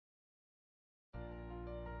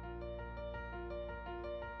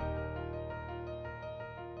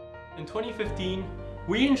In 2015,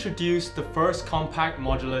 we introduced the first compact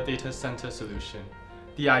modular data center solution,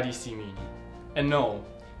 the iDCmini. And no,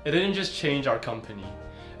 it didn't just change our company,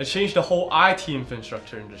 it changed the whole IT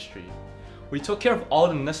infrastructure industry. We took care of all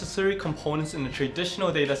the necessary components in the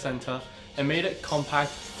traditional data center and made it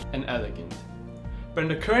compact and elegant. But in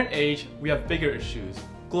the current age, we have bigger issues,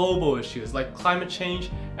 global issues like climate change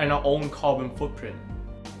and our own carbon footprint.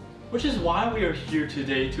 Which is why we are here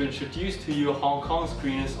today to introduce to you Hong Kong's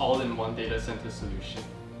greenest all-in-one data center solution,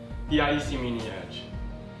 the iDCmini Edge.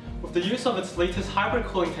 With the use of its latest hybrid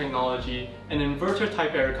cooling technology and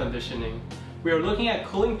inverter-type air conditioning, we are looking at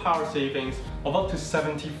cooling power savings of up to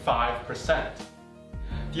 75%.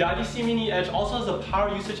 The iDCmini Edge also has a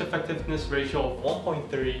power usage effectiveness ratio of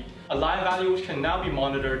 1.3, a live value which can now be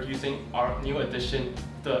monitored using our new addition,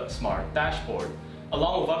 the Smart Dashboard,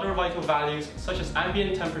 along with other vital values such as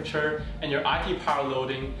ambient temperature and your IT power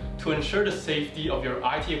loading to ensure the safety of your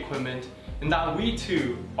IT equipment and that we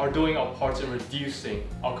too are doing our parts in reducing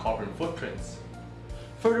our carbon footprints.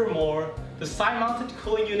 Furthermore, the side-mounted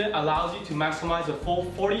cooling unit allows you to maximize a full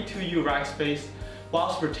 42U rack space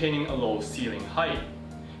whilst retaining a low ceiling height.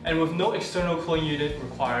 And with no external cooling unit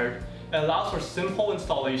required, it allows for simple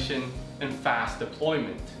installation and fast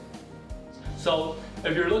deployment. So,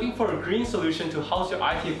 if you're looking for a green solution to house your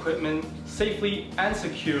IT equipment safely and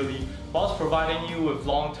securely whilst providing you with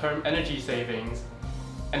long-term energy savings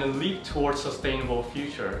and a leap towards sustainable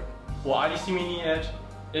future, well, iDCmini Edge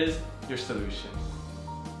is your solution.